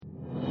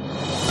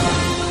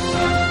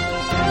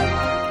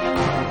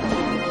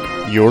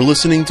You're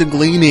listening to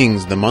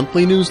Gleanings, the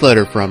monthly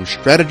newsletter from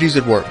Strategies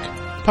at Work,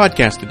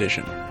 podcast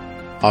edition,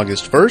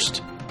 August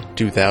 1st,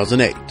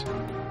 2008.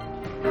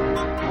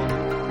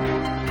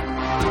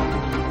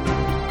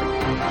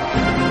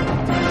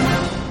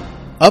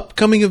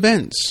 Upcoming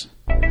events.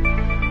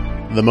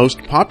 The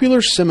most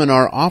popular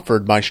seminar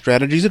offered by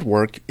Strategies at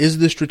Work is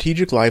the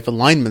Strategic Life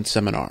Alignment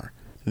Seminar.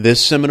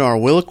 This seminar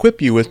will equip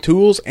you with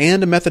tools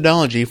and a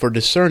methodology for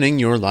discerning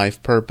your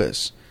life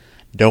purpose.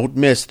 Don't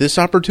miss this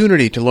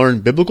opportunity to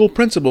learn biblical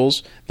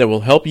principles that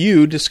will help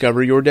you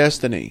discover your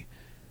destiny.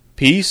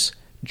 Peace,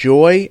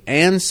 joy,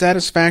 and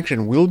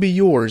satisfaction will be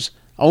yours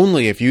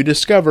only if you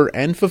discover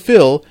and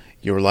fulfill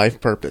your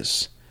life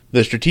purpose.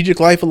 The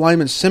Strategic Life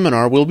Alignment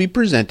Seminar will be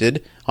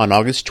presented on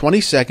August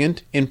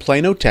 22nd in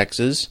Plano,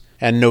 Texas,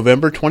 and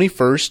November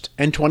 21st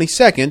and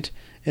 22nd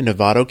in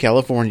Novato,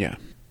 California.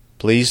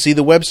 Please see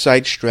the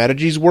website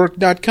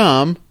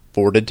strategieswork.com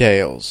for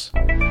details.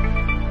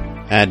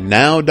 And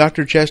now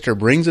Dr. Chester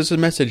brings us a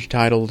message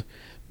titled,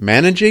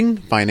 Managing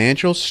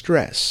Financial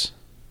Stress.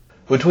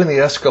 Between the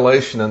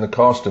escalation in the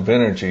cost of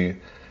energy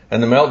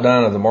and the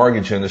meltdown of the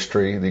mortgage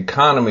industry, the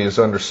economy is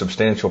under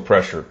substantial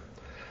pressure.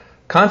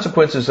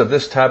 Consequences of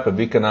this type of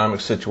economic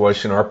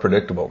situation are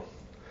predictable.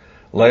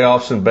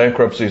 Layoffs and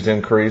bankruptcies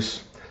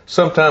increase,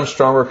 sometimes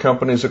stronger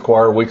companies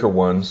acquire weaker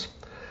ones,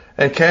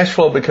 and cash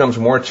flow becomes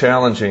more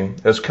challenging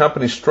as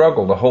companies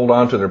struggle to hold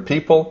on to their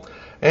people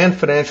and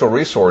financial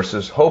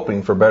resources,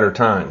 hoping for better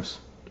times.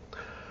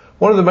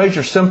 One of the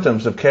major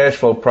symptoms of cash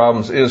flow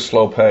problems is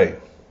slow pay.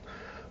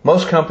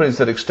 Most companies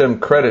that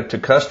extend credit to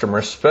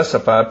customers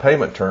specify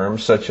payment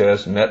terms such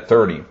as net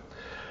 30.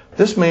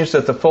 This means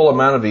that the full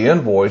amount of the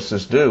invoice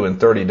is due in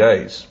 30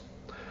 days.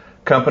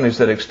 Companies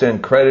that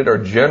extend credit are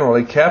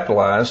generally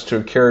capitalized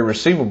to carry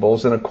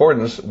receivables in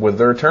accordance with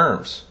their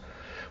terms.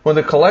 When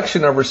the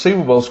collection of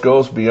receivables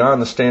goes beyond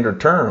the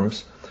standard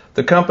terms,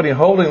 the company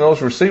holding those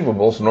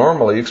receivables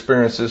normally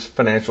experiences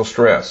financial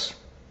stress.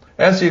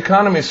 As the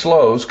economy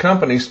slows,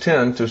 companies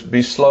tend to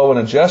be slow in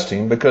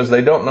adjusting because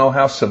they don't know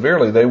how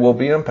severely they will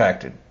be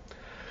impacted.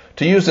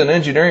 To use an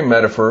engineering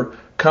metaphor,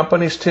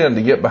 companies tend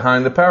to get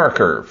behind the power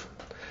curve.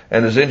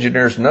 And as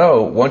engineers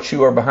know, once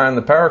you are behind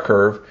the power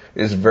curve,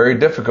 it is very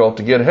difficult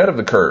to get ahead of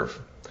the curve.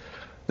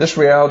 This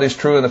reality is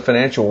true in the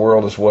financial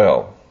world as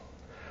well.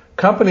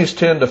 Companies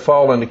tend to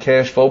fall into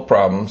cash flow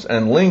problems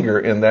and linger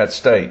in that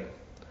state.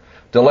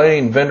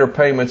 Delaying vendor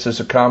payments is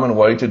a common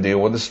way to deal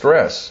with the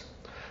stress.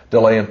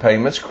 Delaying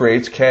payments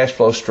creates cash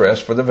flow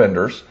stress for the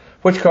vendors,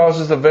 which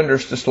causes the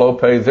vendors to slow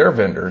pay their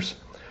vendors.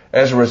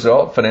 As a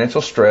result,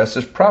 financial stress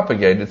is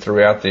propagated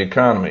throughout the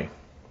economy.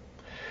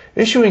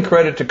 Issuing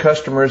credit to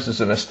customers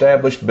is an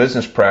established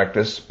business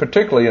practice,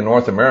 particularly in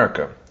North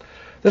America.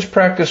 This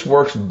practice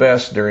works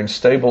best during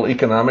stable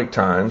economic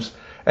times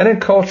and in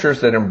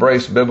cultures that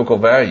embrace biblical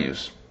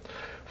values.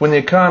 When the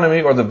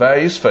economy or the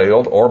values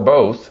failed, or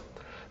both,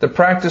 the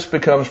practice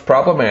becomes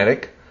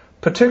problematic,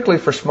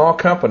 particularly for small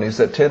companies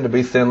that tend to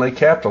be thinly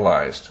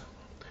capitalized.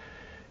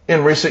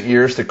 In recent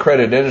years, the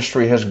credit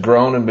industry has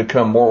grown and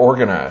become more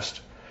organized.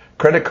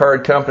 Credit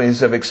card companies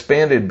have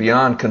expanded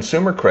beyond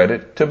consumer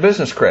credit to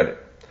business credit.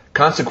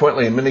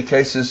 Consequently, in many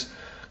cases,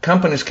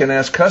 companies can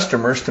ask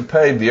customers to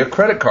pay via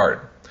credit card,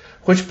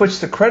 which puts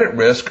the credit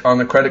risk on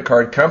the credit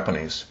card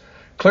companies.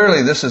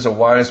 Clearly, this is a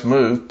wise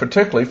move,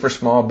 particularly for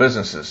small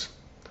businesses.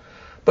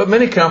 But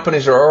many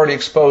companies are already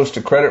exposed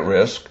to credit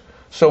risk,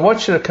 so what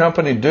should a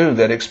company do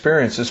that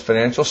experiences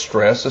financial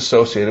stress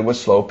associated with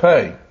slow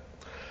pay?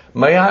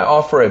 May I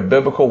offer a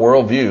biblical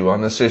worldview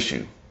on this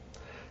issue?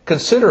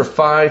 Consider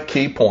 5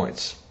 key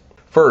points.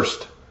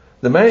 First,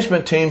 the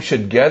management team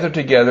should gather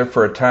together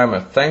for a time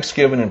of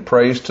thanksgiving and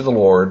praise to the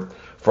Lord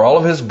for all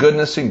of His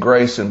goodness and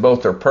grace in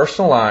both their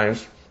personal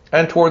lives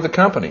and toward the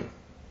company.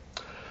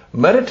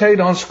 Meditate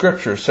on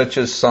scriptures such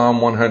as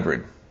Psalm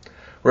 100.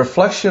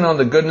 Reflection on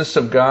the goodness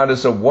of God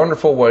is a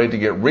wonderful way to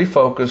get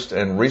refocused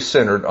and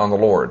recentered on the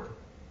Lord.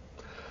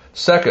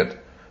 Second,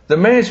 the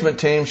management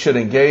team should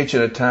engage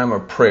in a time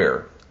of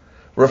prayer.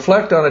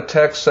 Reflect on a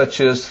text such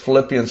as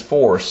Philippians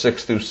 4,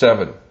 6 through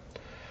 7.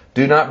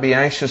 Do not be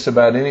anxious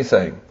about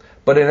anything,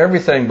 but in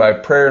everything by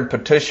prayer and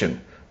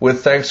petition,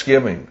 with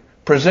thanksgiving,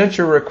 present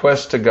your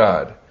requests to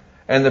God,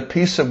 and the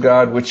peace of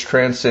God which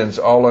transcends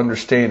all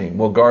understanding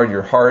will guard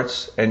your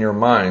hearts and your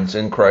minds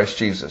in Christ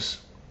Jesus.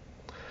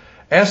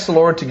 Ask the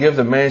Lord to give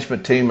the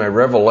management team a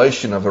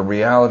revelation of the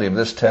reality of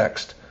this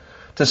text,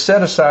 to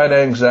set aside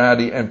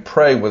anxiety and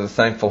pray with a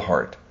thankful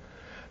heart.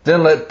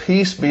 Then let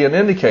peace be an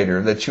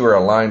indicator that you are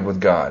aligned with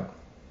God.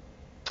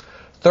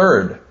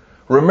 Third,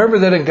 remember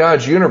that in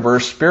God's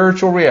universe,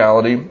 spiritual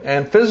reality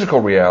and physical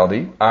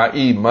reality,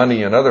 i.e.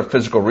 money and other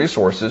physical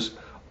resources,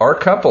 are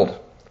coupled.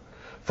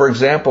 For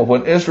example,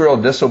 when Israel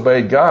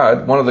disobeyed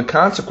God, one of the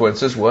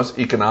consequences was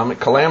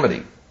economic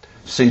calamity.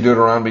 See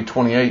Deuteronomy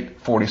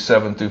 28,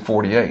 47 through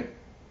 48.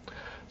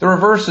 The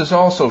reverse is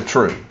also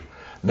true.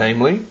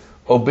 Namely,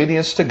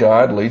 obedience to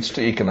God leads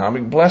to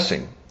economic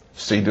blessing.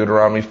 See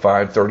Deuteronomy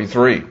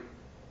 5:33.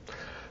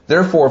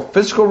 Therefore,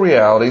 physical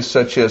reality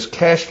such as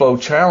cash flow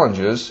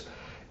challenges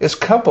is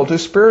coupled to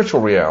spiritual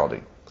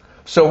reality.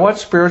 So what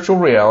spiritual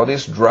reality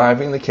is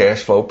driving the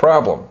cash flow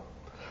problem?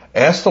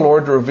 Ask the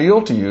Lord to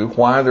reveal to you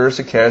why there is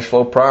a cash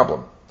flow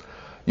problem.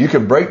 You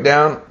can break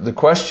down the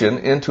question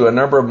into a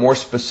number of more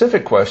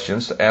specific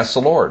questions to ask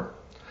the Lord.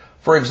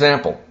 For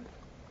example,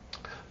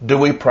 do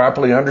we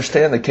properly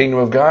understand the kingdom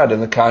of God in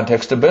the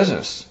context of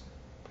business?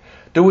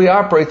 Do we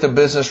operate the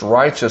business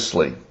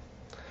righteously?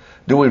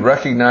 Do we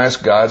recognize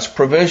God's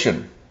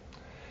provision?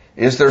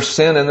 Is there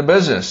sin in the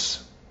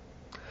business?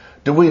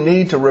 Do we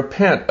need to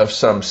repent of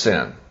some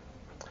sin?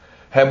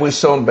 Have we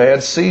sown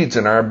bad seeds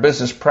in our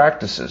business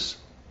practices?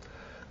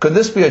 Could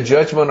this be a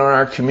judgment on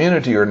our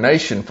community or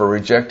nation for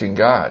rejecting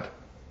God?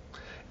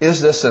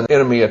 Is this an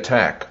enemy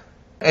attack?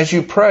 As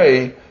you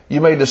pray, you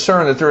may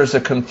discern that there is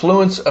a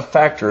confluence of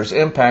factors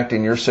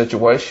impacting your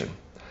situation.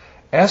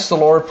 Ask the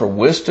Lord for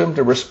wisdom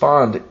to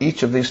respond to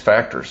each of these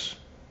factors.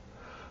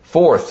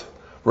 Fourth,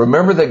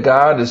 remember that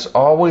God is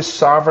always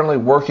sovereignly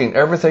working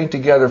everything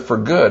together for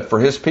good for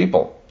His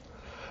people.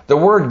 The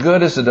word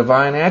good is a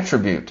divine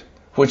attribute,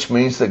 which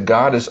means that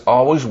God is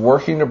always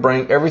working to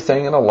bring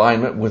everything in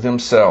alignment with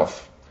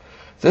Himself.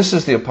 This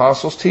is the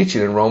Apostles'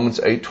 teaching in Romans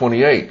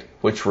 8:28,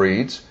 which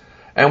reads,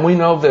 "And we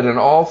know that in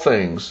all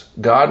things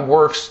God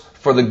works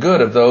for the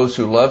good of those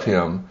who love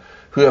Him,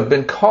 who have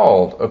been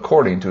called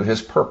according to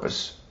His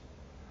purpose."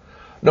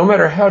 No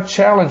matter how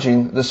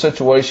challenging the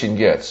situation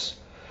gets,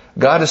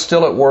 God is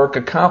still at work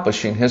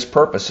accomplishing His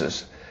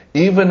purposes,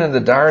 even in the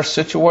dire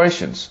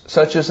situations,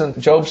 such as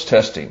in Job's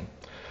testing.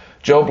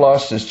 Job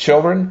lost his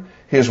children,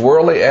 his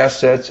worldly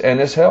assets, and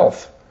his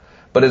health.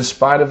 But in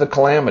spite of the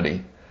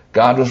calamity,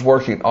 God was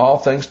working all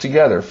things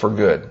together for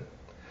good.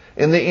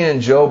 In the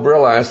end, Job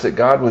realized that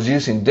God was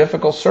using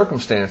difficult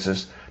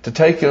circumstances to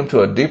take him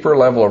to a deeper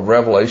level of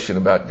revelation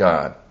about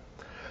God.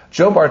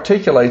 Job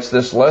articulates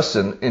this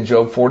lesson in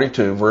Job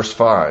 42, verse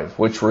 5,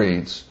 which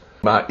reads,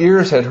 "My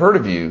ears had heard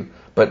of you,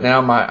 but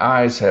now my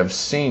eyes have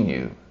seen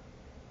you."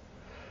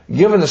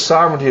 Given the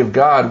sovereignty of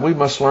God, we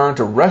must learn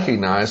to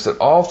recognize that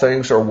all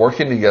things are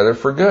working together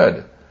for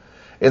good.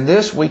 In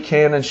this we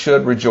can and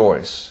should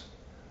rejoice.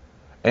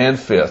 And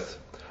fifth,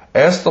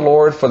 ask the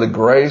Lord for the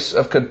grace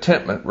of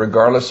contentment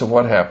regardless of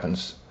what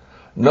happens.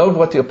 Note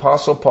what the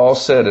Apostle Paul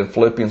said in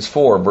Philippians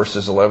 4,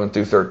 verses 11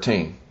 through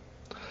 13.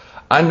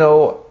 "I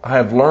know I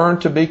have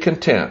learned to be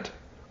content,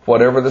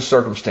 whatever the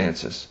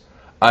circumstances.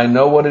 I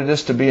know what it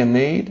is to be in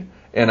need,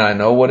 and I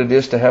know what it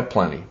is to have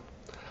plenty.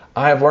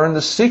 I have learned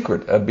the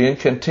secret of being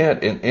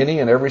content in any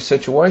and every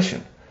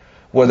situation.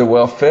 Whether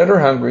well fed or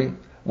hungry,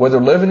 whether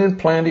living in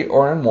plenty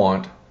or in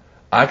want,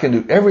 I can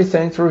do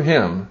everything through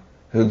Him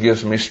who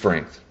gives me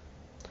strength."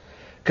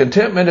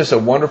 Contentment is a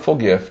wonderful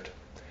gift.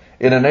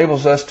 It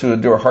enables us to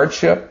endure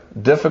hardship,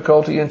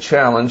 difficulty, and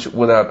challenge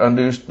without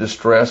undue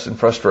distress and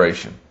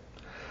frustration.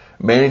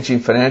 Managing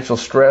financial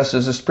stress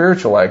is a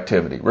spiritual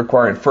activity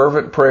requiring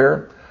fervent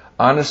prayer,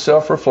 honest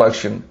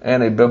self-reflection,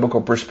 and a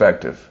biblical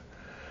perspective.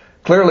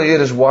 Clearly, it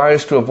is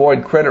wise to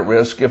avoid credit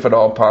risk if at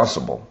all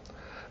possible.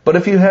 But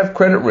if you have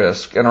credit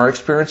risk and are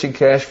experiencing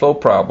cash flow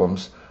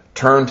problems,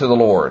 turn to the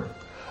Lord.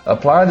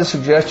 Apply the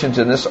suggestions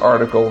in this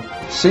article,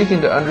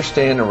 seeking to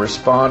understand and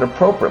respond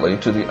appropriately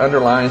to the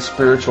underlying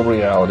spiritual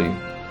reality.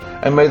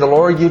 And may the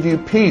Lord give you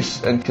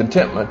peace and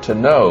contentment to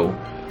know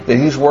that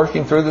He's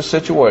working through the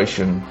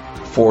situation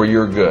for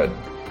your good.